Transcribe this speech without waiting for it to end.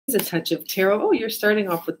a touch of tarot. Oh, you're starting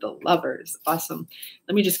off with the Lovers. Awesome.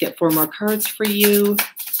 Let me just get 4 more cards for you.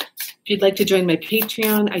 If you'd like to join my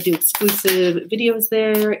Patreon, I do exclusive videos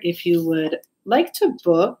there. If you would like to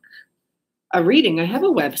book a reading, I have a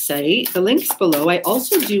website. The link's below. I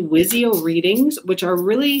also do Wizio readings, which are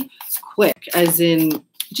really quick, as in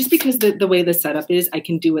just because the way the setup is, I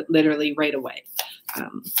can do it literally right away.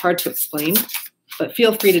 Hard to explain, but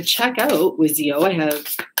feel free to check out Wizio. I have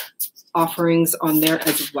offerings on there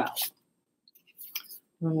as well.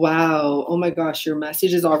 Wow. Oh my gosh, your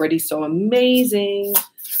message is already so amazing.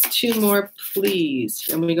 2 more, please.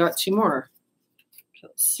 And we got 2 more.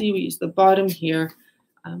 Let's see, we use the bottom here.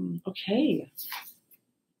 Okay.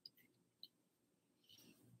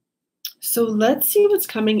 So let's see what's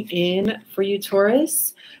coming in for you,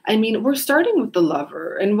 Taurus. I mean, we're starting with the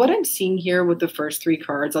Lover. And what I'm seeing here with the first 3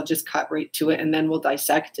 cards, I'll just cut right to it and then we'll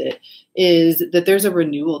dissect it, is that there's a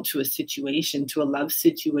renewal to a situation, to a love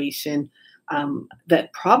situation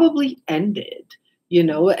that probably ended, you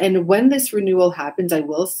know. And when this renewal happens, I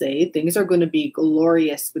will say things are going to be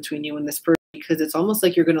glorious between you and this person, because it's almost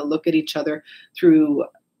like you're going to look at each other through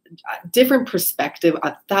a different perspective,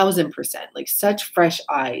 1000%, like such fresh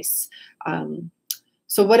eyes.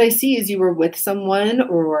 So what I see is you were with someone,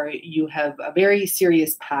 or you have a very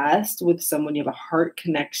serious past with someone you have a heart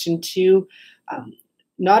connection to.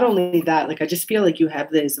 Not only that, like I just feel like you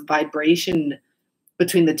have this vibration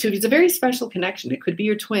between the two. It's a very special connection. It could be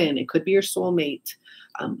your twin. It could be your soulmate.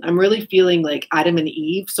 I'm really feeling like Adam and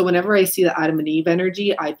Eve. So whenever I see the Adam and Eve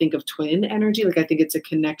energy, I think of twin energy. Like I think it's a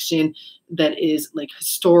connection that is like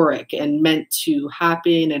historic and meant to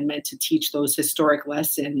happen and meant to teach those historic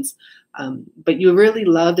lessons. But you really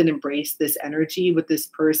loved and embraced this energy with this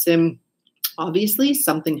person. Obviously,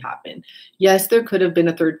 something happened. Yes, there could have been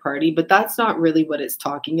a third party, but that's not really what it's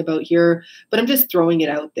talking about here. But I'm just throwing it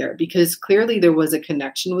out there because clearly there was a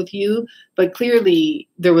connection with you, but clearly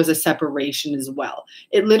there was a separation as well.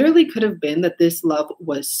 It literally could have been that this love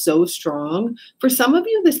was so strong. For some of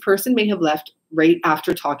you, this person may have left right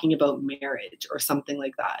after talking about marriage or something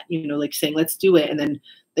like that, you know, like saying, let's do it. And then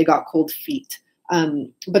they got cold feet.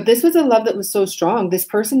 But this was a love that was so strong. This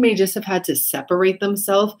person may just have had to separate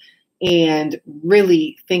themselves and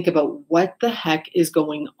really think about what the heck is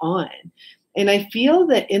going on. And I feel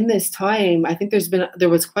that in this time, I think there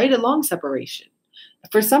was quite a long separation.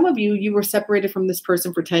 For some of you, you were separated from this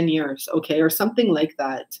person for 10 years, okay, or something like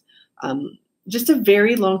that. Just a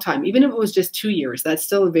very long time. Even if it was just 2 years, that's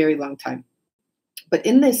still a very long time. But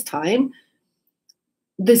in this time,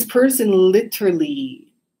 this person literally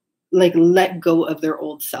like let go of their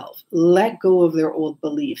old self, let go of their old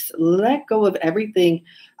beliefs, let go of everything.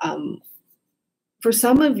 For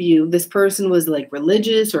some of you, this person was like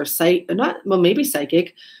religious or maybe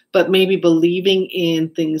psychic, but maybe believing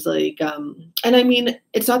in things like, and I mean,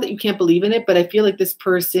 it's not that you can't believe in it, but I feel like this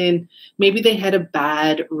person, maybe they had a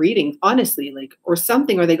bad reading, honestly, like, or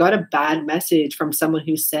something, or they got a bad message from someone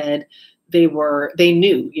who said they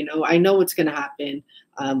knew, you know, I know what's going to happen.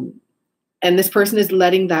 And this person is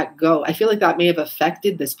letting that go. I feel like that may have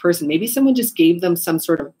affected this person. Maybe someone just gave them some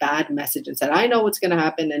sort of bad message and said, I know what's going to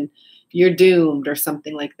happen and you're doomed or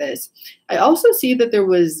something like this. I also see that there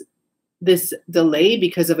was this delay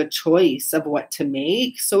because of a choice of what to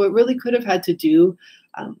make. So it really could have had to do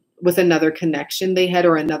with another connection they had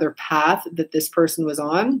or another path that this person was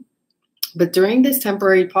on. But during this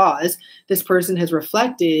temporary pause, this person has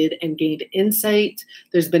reflected and gained insight.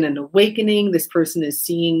 There's been an awakening. This person is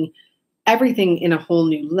seeing everything in a whole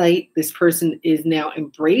new light. This person is now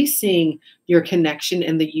embracing your connection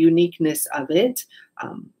and the uniqueness of it.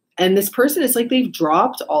 And this person is like they've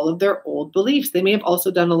dropped all of their old beliefs. They may have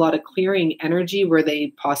also done a lot of clearing energy where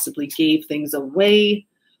they possibly gave things away.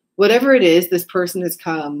 Whatever it is, this person has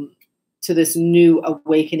come to this new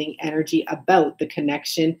awakening energy about the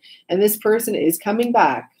connection. And this person is coming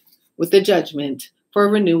back with the Judgment for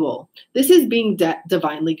renewal. This is being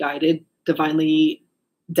divinely guided, divinely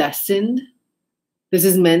destined. This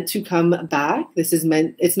is meant to come back. This is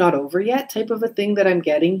meant, it's not over yet type of a thing that I'm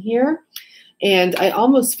getting here. And I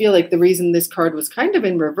almost feel like the reason this card was kind of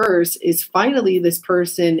in reverse is finally this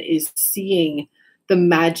person is seeing the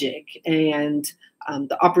magic and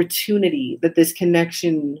the opportunity that this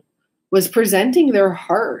connection was presenting their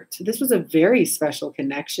heart. This was a very special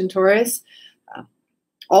connection, Taurus.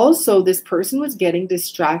 Also, this person was getting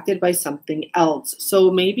distracted by something else.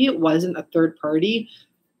 So maybe it wasn't a third party.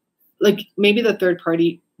 Like maybe the third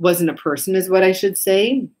party wasn't a person is what I should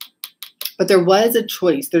say. But there was a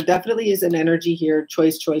choice. There definitely is an energy here.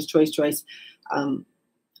 Choice, choice, choice, choice.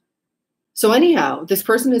 So anyhow, this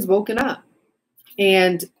person has woken up.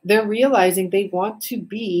 And they're realizing they want to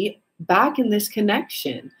be back in this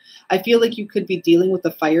connection. I feel like you could be dealing with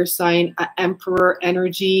a fire sign, emperor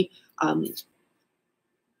energy,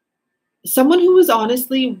 someone who was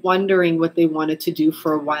honestly wondering what they wanted to do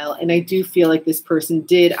for a while. And I do feel like this person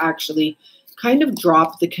did actually kind of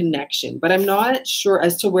drop the connection, but I'm not sure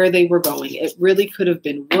as to where they were going. It really could have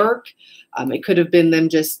been work. It could have been them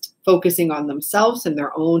just focusing on themselves and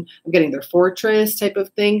their own, getting their fortress type of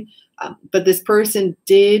thing. But this person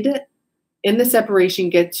did, in the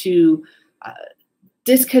separation, get to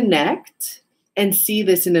disconnect and see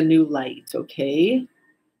this in a new light, okay?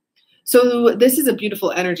 So this is a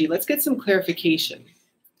beautiful energy. Let's get some clarification.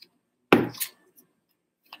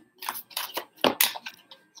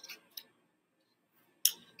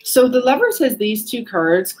 So the Lovers has these two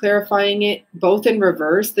cards, clarifying it both in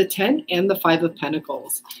reverse, the 10 and the 5 of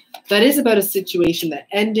Pentacles. That is about a situation that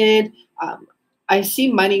ended. I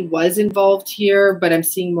see money was involved here, but I'm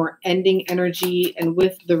seeing more ending energy. And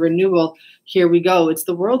with the renewal, here we go. It's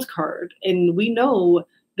the World card. And we know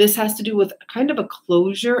this has to do with kind of a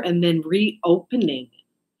closure and then reopening.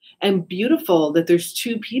 And beautiful that there's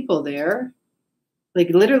two people there, like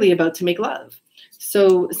literally about to make love.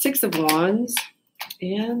 So 6 of Wands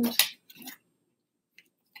and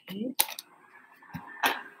okay,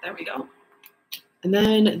 there we go. And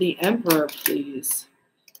then the Emperor, please.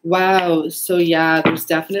 Wow. So yeah, there's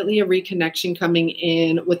definitely a reconnection coming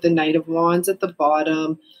in with the Knight of Wands at the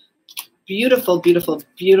bottom. Beautiful, beautiful,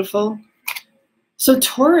 beautiful. So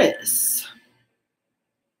Taurus,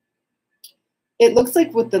 it looks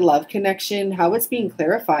like with the love connection, how it's being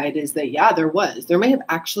clarified is that, yeah, there may have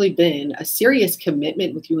actually been a serious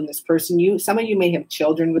commitment with you and this person. Some of you may have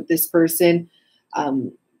children with this person,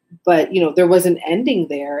 but you know, there was an ending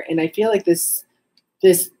there. And I feel like this,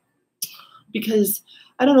 because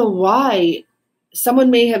I don't know why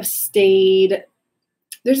someone may have stayed.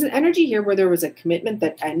 There's an energy here where there was a commitment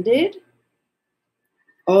that ended.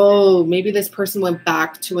 Oh, maybe this person went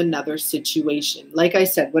back to another situation. Like I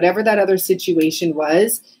said, whatever that other situation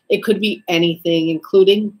was, it could be anything,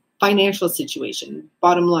 including financial situation,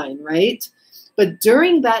 bottom line, right? But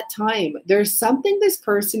during that time, there's something this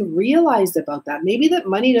person realized about that. Maybe that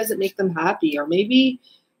money doesn't make them happy, or maybe,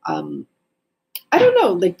 I don't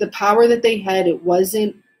know, like the power that they had, it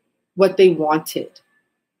wasn't what they wanted.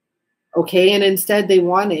 Okay, and instead they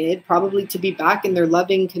wanted probably to be back in their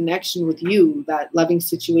loving connection with you, that loving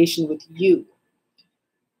situation with you.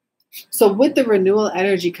 So with the renewal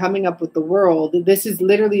energy coming up with the World, this is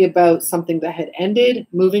literally about something that had ended,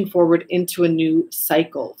 moving forward into a new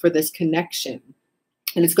cycle for this connection.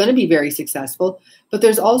 And it's going to be very successful. But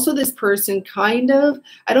there's also this person kind of,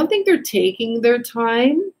 I don't think they're taking their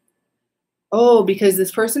time. Oh, because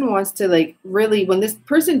this person wants to like really, when this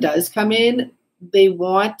person does come in, they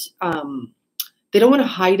want, they don't want to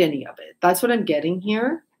hide any of it. That's what I'm getting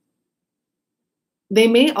here. They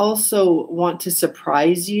may also want to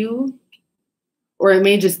surprise you, or it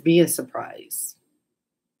may just be a surprise.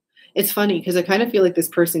 It's funny because I kind of feel like this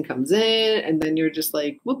person comes in and then you're just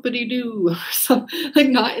like, whoopity-doo. So, like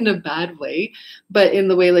not in a bad way, but in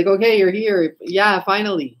the way like, okay, you're here. Yeah,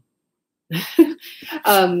 finally.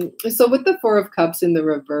 So with the 4 of Cups in the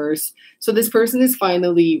reverse, so this person is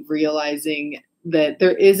finally realizing that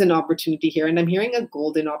there is an opportunity here, and I'm hearing a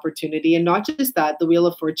golden opportunity. And not just that, the Wheel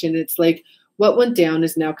of Fortune, it's like what went down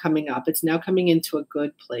is now coming up. It's now coming into a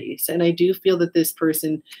good place. And I do feel that this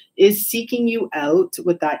person is seeking you out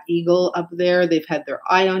with that eagle up there. They've had their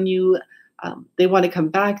eye on you. They want to come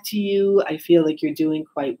back to you. I feel like you're doing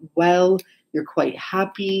quite well. You're quite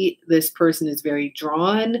happy. This person is very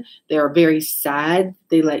drawn. They are very sad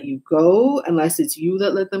they let you go, unless it's you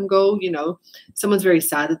that let them go. You know, someone's very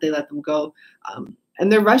sad that they let them go.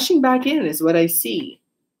 And they're rushing back in is what I see.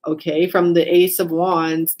 Okay, from the Ace of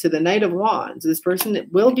Wands to the Knight of Wands, this person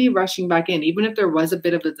will be rushing back in, even if there was a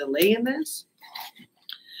bit of a delay in this.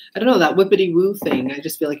 I don't know, that whippity-woo thing. I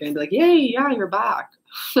just feel like I'm going to be like, yay, yeah, you're back.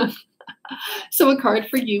 So a card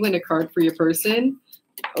for you and a card for your person.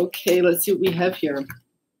 Okay, let's see what we have here.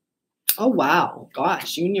 Oh, wow.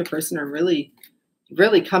 Gosh, you and your person are really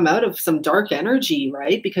come out of some dark energy,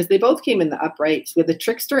 right? Because they both came in the uprights with the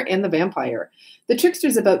Trickster and the Vampire. The Trickster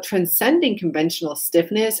is about transcending conventional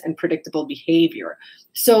stiffness and predictable behavior.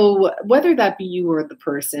 So whether that be you or the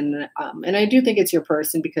person, and I do think it's your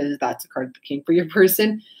person because that's a card that came for your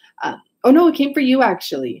person. Oh, no, it came for you,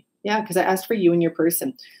 actually. Yeah, because I asked for you and your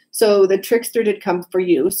person. So the Trickster did come for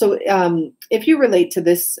you. So if you relate to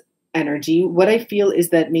this energy, what I feel is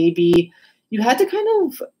that maybe you had to kind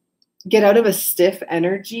of get out of a stiff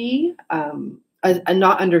energy, a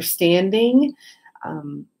not understanding.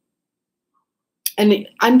 and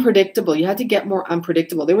unpredictable. You had to get more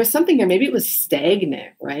unpredictable. There was something here. Maybe it was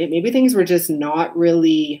stagnant, right? Maybe things were just not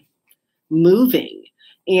really moving.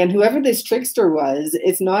 And whoever this trickster was,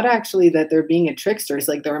 it's not actually that they're being a trickster. It's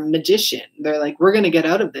like they're a magician. They're like, we're going to get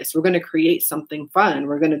out of this. We're going to create something fun.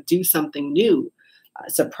 We're going to do something new.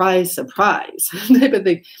 Surprise, surprise type of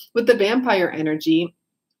thing. With the vampire energy,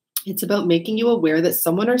 it's about making you aware that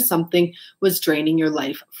someone or something was draining your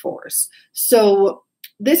life force. So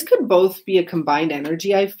this could both be a combined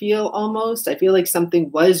energy, I feel almost. I feel like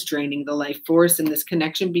something was draining the life force in this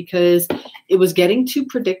connection because it was getting too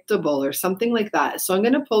predictable or something like that. So I'm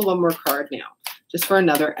going to pull one more card now, just for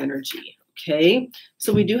another energy. Okay,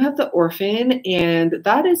 so we do have the Orphan, and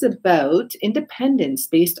that is about independence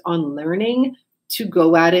based on learning to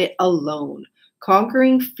go at it alone,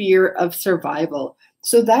 conquering fear of survival.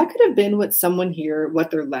 So that could have been what someone here, what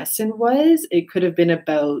their lesson was. It could have been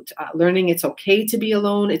about learning it's okay to be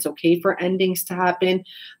alone. It's okay for endings to happen.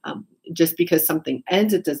 Just because something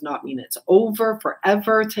ends, it does not mean it's over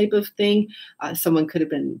forever type of thing. Someone could have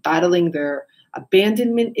been battling their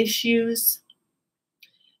abandonment issues.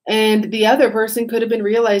 And the other person could have been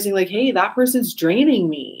realizing like, hey, that person's draining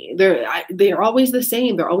me. They're always the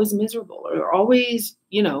same. They're always miserable. They're always,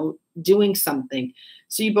 doing something.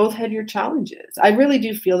 So you both had your challenges. I really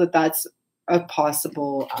do feel that that's a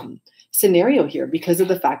possible scenario here because of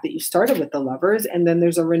the fact that you started with the Lovers and then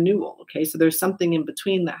there's a renewal. Okay, so there's something in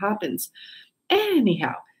between that happens.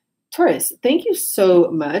 Anyhow, Taurus, thank you so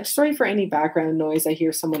much. Sorry for any background noise. I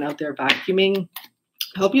hear someone out there vacuuming.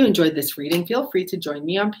 I hope you enjoyed this reading. Feel free to join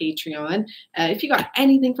me on Patreon. If you got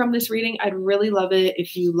anything from this reading, I'd really love it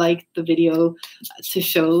if you liked the video to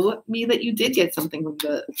show me that you did get something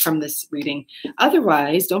from this reading.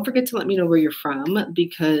 Otherwise, don't forget to let me know where you're from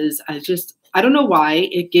because I don't know why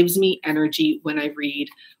it gives me energy when I read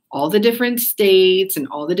all the different states and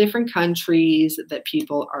all the different countries that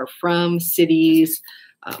people are from, cities.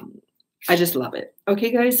 I just love it.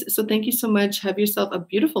 Okay, guys, so thank you so much. Have yourself a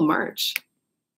beautiful March.